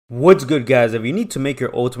What's good, guys? If you need to make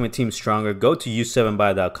your ultimate team stronger, go to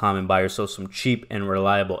u7buy.com and buy yourself some cheap and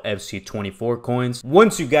reliable FC24 coins.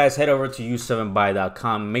 Once you guys head over to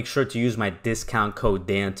u7buy.com, make sure to use my discount code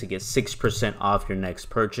Dan to get 6% off your next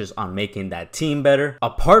purchase on making that team better.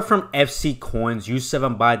 Apart from FC coins,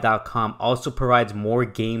 u7buy.com also provides more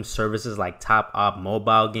game services like top up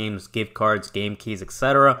mobile games, gift cards, game keys,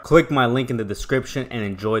 etc. Click my link in the description and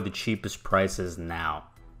enjoy the cheapest prices now.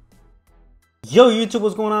 Yo YouTube,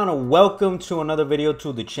 what's going on, and welcome to another video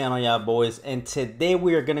to the channel, y'all boys. And today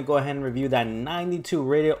we are gonna go ahead and review that 92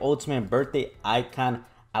 rated ultimate birthday icon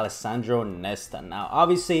Alessandro Nesta. Now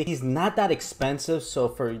obviously he's not that expensive, so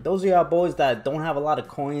for those of y'all boys that don't have a lot of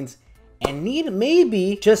coins and need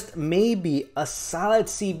maybe, just maybe, a solid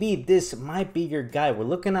CB, this might be your guy. We're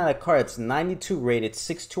looking at a card. It's 92 rated,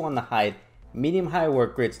 6'2 on the height, medium high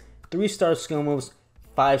work rates, 3-star skill moves,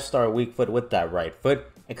 5-star weak foot with that right foot.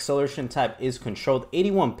 Acceleration type is controlled,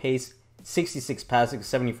 81 pace, 66 passing,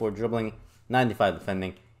 74 dribbling, 95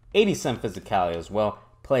 defending, 87 physicality as well.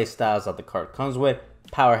 Play styles that the card comes with: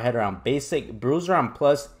 power header on basic, bruiser on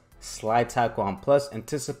plus, slide tackle on plus,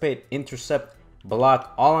 anticipate, intercept,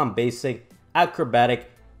 block all on basic, acrobatic,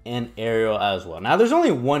 and aerial as well. Now there's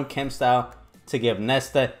only one chem style to give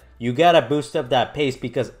Nesta. You gotta boost up that pace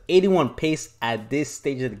because 81 pace at this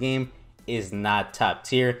stage of the game is not top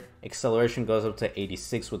tier. Acceleration goes up to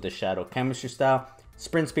 86 with the shadow chemistry style.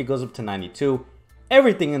 Sprint speed goes up to 92.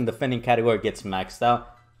 Everything in the defending category gets maxed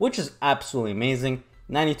out, which is absolutely amazing.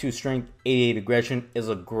 92 strength, 88 aggression is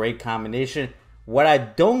a great combination. What I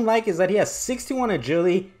don't like is that he has 61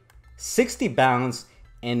 agility, 60 balance,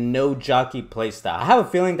 and no jockey playstyle. I have a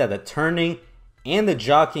feeling that the turning and the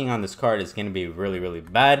jockeying on this card is going to be really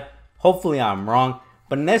bad. Hopefully I'm wrong.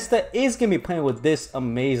 But Nesta is going to be playing with this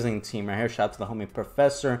amazing team right here. Shout out to the homie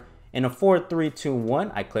Professor. In a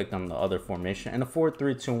 4-3-2-1, I clicked on the other formation. In a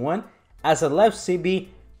 4-3-2-1, as a left CB,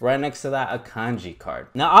 right next to that, a Kanji card.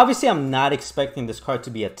 Now, obviously, I'm not expecting this card to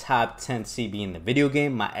be a top 10 CB in the video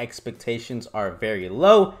game. My expectations are very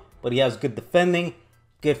low, but he has good defending,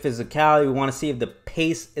 good physicality. We want to see if the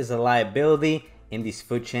pace is a liability in these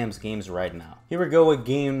FUT Champs games right now. Here we go with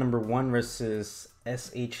game number 1 versus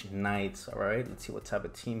SH Knights. All right, let's see what type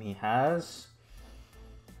of team he has.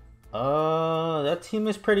 That team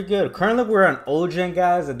is pretty good. Currently, we're on old gen,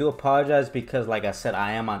 guys. I do apologize because, like I said,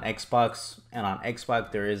 I am on Xbox, and on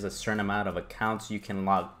Xbox there is a certain amount of accounts you can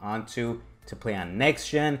log onto to play on next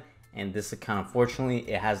gen, and this account, unfortunately,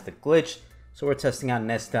 it has the glitch, so we're testing out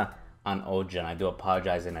Nesta on old gen. I do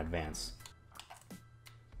apologize in advance.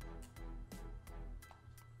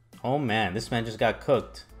 Oh man, this man just got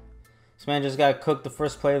cooked. This man just got cooked the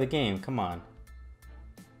first play of the game. Come on.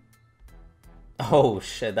 Oh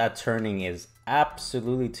shit, that turning is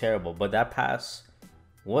absolutely terrible, but that pass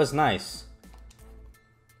was nice.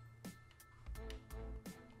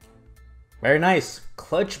 Very nice.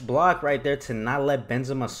 Clutch block right there to not let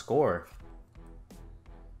Benzema score.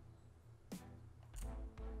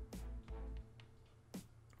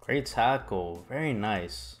 Great tackle. Very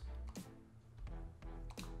nice.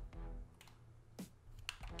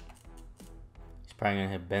 Probably gonna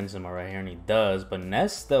hit Benzema right here, and he does. But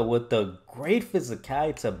Nesta with the great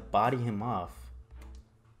physicality to body him off.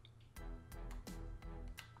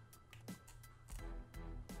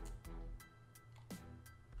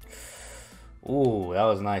 Ooh, that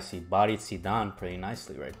was nice. He bodied Zidane pretty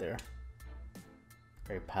nicely right there.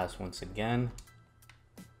 Great pass once again.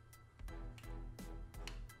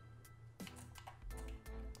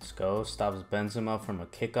 Let's go. Stops Benzema from a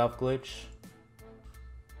kickoff glitch.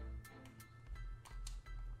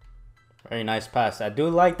 Very nice pass. I do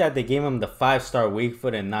like that they gave him the 5-star weak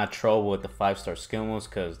foot and not trouble with the 5-star skill moves,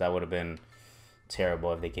 because that would have been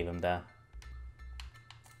terrible if they gave him that.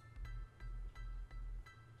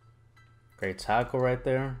 Great tackle right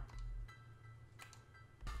there.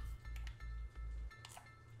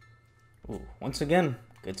 Ooh, once again,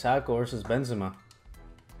 good tackle versus Benzema.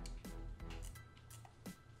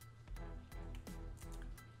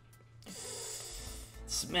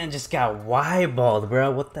 This man just got wide-balled, bro.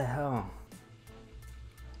 What the hell?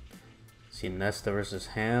 See Nesta versus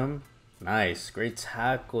him. Nice. Great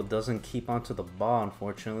tackle. Doesn't keep onto the ball,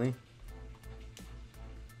 unfortunately.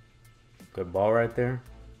 Good ball right there.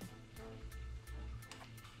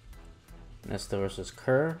 Nesta versus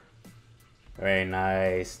Kerr. Very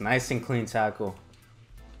nice. Nice and clean tackle.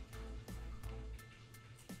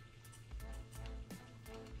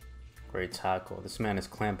 Great tackle. This man is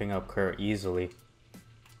clamping up Kerr easily.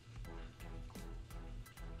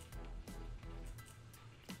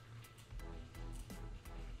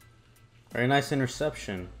 Very nice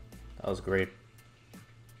interception. That was great.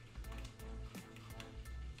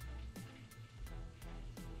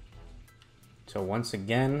 So once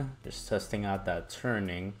again, just testing out that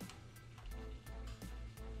turning.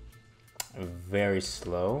 Very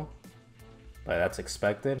slow, but that's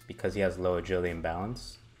expected because he has low agility and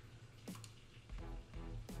balance.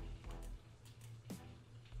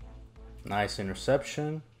 Nice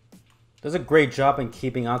interception. Does a great job in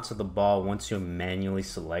keeping out to the ball once you manually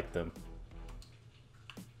select them.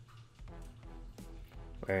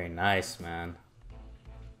 Very nice, man.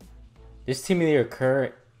 This team of the year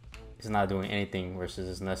Kerr is not doing anything versus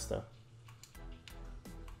his Nesta.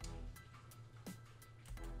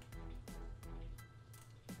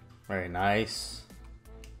 Very nice.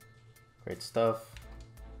 Great stuff.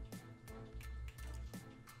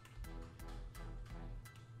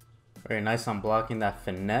 Very nice on blocking that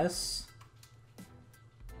finesse.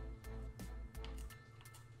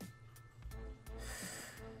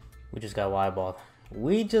 We just got wide-balled.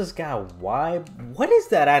 We just got wide. What is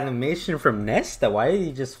that animation from Nesta? Why did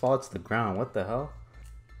he just fall to the ground? What the hell?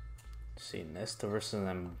 Let's see, Nesta versus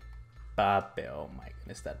Mbappe. Oh my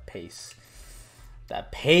goodness, that pace. That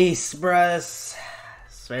pace, bruh.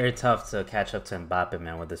 It's very tough to catch up to Mbappe,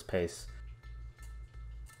 man, with this pace.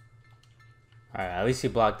 Alright, at least he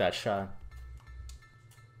blocked that shot.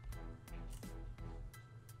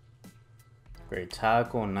 Great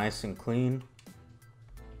tackle, nice and clean.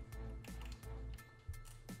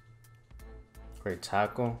 Great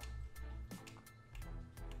tackle.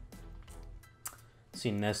 Let's see,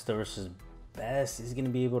 Nesta versus Best. He's going to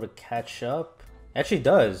be able to catch up. Actually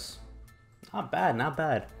does. Not bad, not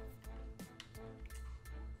bad.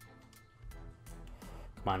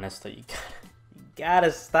 Come on, Nesta. You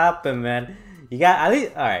gotta stop him, man. You got at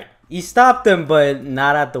least. Alright. You stopped him, but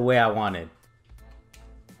not at the way I wanted.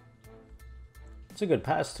 It's a good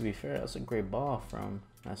pass, to be fair. That's a great ball from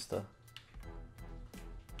Nesta.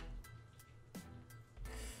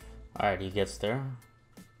 Alright, he gets there.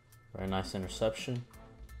 Very nice interception.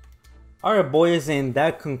 Alright, boys, and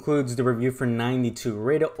that concludes the review for 92.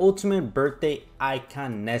 Rated Ultimate Birthday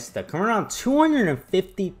Icon Nesta. Coming around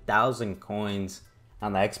 250,000 coins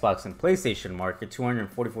on the Xbox and PlayStation market.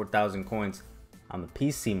 244,000 coins on the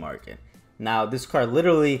PC market. Now, this card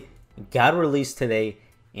literally got released today,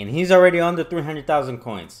 and he's already under 300,000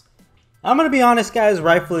 coins. I'm going to be honest, guys,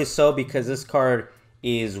 rightfully so, because this card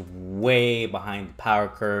is way behind the power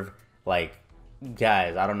curve. Like,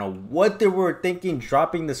 guys, I don't know what they were thinking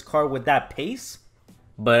dropping this card with that pace,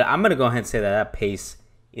 but I'm going to go ahead and say that that pace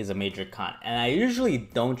is a major con. And I usually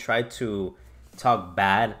don't try to talk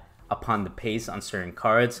bad upon the pace on certain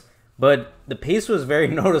cards, but the pace was very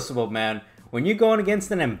noticeable, man. When you're going against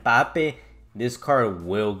an Mbappe, this card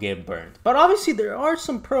will get burned. But obviously, there are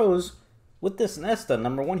some pros with this Nesta.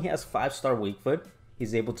 Number one, he has 5-star weak foot.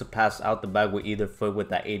 He's able to pass out the bag with either foot with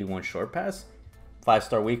that 81 short pass.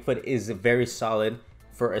 5-star weak foot is very solid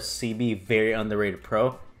for a CB, very underrated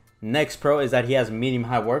pro. Next pro is that he has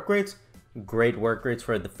medium-high work rates. Great work rates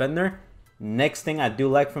for a defender. Next thing I do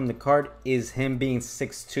like from the card is him being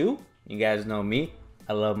 6'2". You guys know me.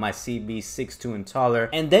 I love my CB 6'2" and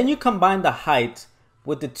taller. And then you combine the height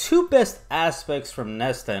with the two best aspects from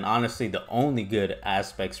Nesta, and honestly the only good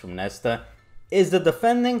aspects from Nesta, is the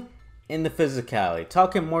defending and the physicality.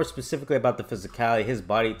 Talking more specifically about the physicality, his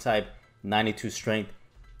body type, 92 strength,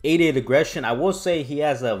 88 aggression. I will say he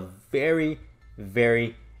has a very,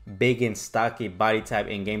 very big and stocky body type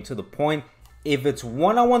in game, to the point if it's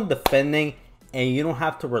one-on-one defending and you don't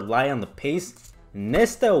have to rely on the pace,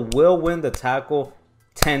 Nesta will win the tackle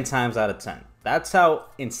 10 times out of 10. That's how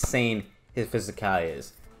insane his physicality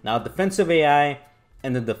is. Now, defensive AI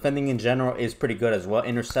and the defending in general is pretty good as well.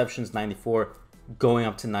 Interceptions 94, going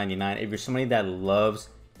up to 99. If you're somebody that loves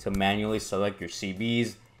to manually select your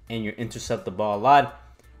CBs and you intercept the ball a lot,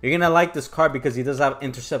 you're gonna like this card because he does have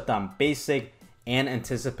intercept on basic and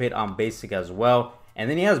anticipate on basic as well. And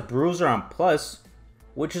then he has bruiser on plus,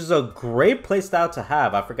 which is a great playstyle to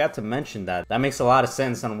have. I forgot to mention that. That makes a lot of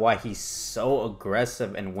sense on why he's so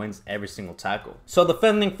aggressive and wins every single tackle. So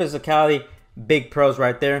defending, physicality, big pros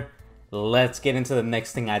right there. Let's get into the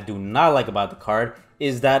next thing I do not like about the card,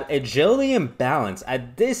 is that agility and balance.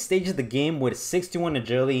 At this stage of the game with 61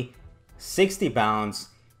 agility, 60 balance,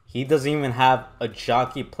 he doesn't even have a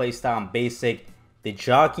jockey playstyle on basic. The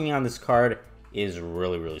jockeying on this card is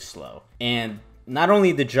really, really slow. And not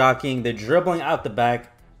only the jockeying, the dribbling out the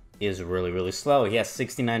back is really, really slow. He has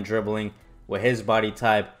 69 dribbling with his body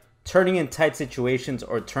type. Turning in tight situations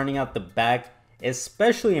or turning out the back,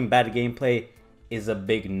 especially in bad gameplay, is a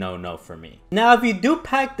big no-no for me. Now, if you do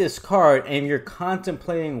pack this card and you're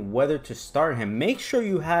contemplating whether to start him, make sure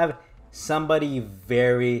you have somebody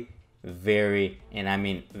very, very, and I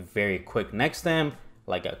mean very quick next to him,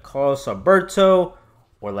 like a Carlos Alberto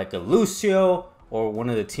or like a Lucio or one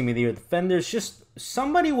of the Team of the Year defenders. Just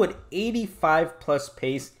somebody with 85 plus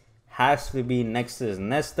pace has to be next to his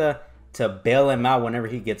Nesta to bail him out whenever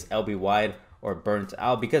he gets LB wide or burnt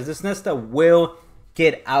out, because this Nesta will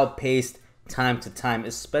get outpaced time to time,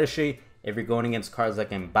 especially if you're going against cards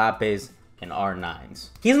like Mbappe's and R9s.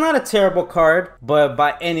 He's not a terrible card, but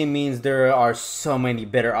by any means there are so many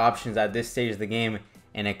better options at this stage of the game,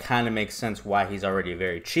 and it kind of makes sense why he's already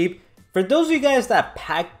very cheap. For those of you guys that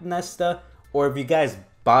packed Nesta, or if you guys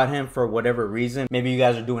bought him for whatever reason, maybe you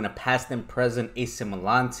guys are doing a past and present AC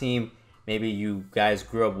Milan team, maybe you guys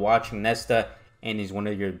grew up watching Nesta and he's one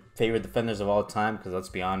of your favorite defenders of all time, because let's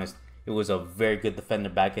be honest, it was a very good defender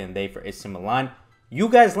back in the day for AC Milan. You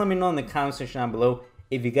guys let me know in the comment section down below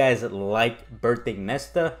if you guys like birthday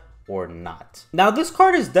Nesta or not. Now, this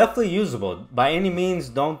card is definitely usable. By any means,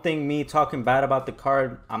 don't think me talking bad about the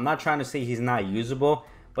card. I'm not trying to say he's not usable,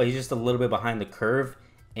 but he's just a little bit behind the curve.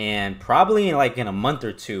 And probably like in a month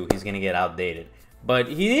or two, he's going to get outdated. But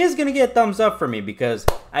he is going to get thumbs up for me, because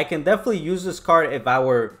I can definitely use this card if I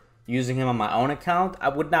were using him on my own account. I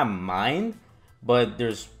would not mind, but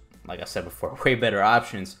there's, like I said before, way better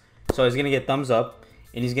options. So he's going to get thumbs up,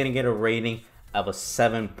 and he's going to get a rating of a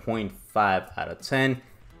 7.5 out of 10.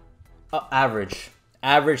 Average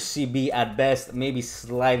CB at best, maybe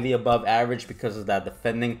slightly above average because of that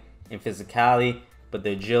defending and physicality, but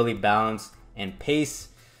the agility, balance, and pace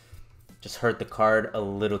just hurt the card a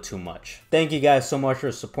little too much. Thank you guys so much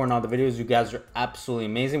for supporting all the videos. You guys are absolutely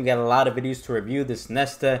amazing. We got a lot of videos to review. This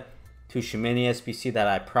Nesta Tushimeni SBC that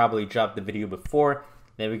I probably dropped the video before.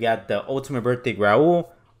 Then we got the Ultimate Birthday Raul,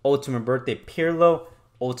 Ultimate Birthday Pirlo,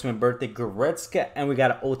 Ultimate Birthday Goretzka, and we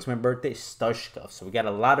got an Ultimate Birthday Stoichkov. So we got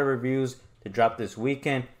a lot of reviews to drop this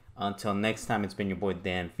weekend. Until next time, it's been your boy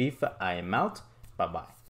DanFIFA. I am out. Bye-bye.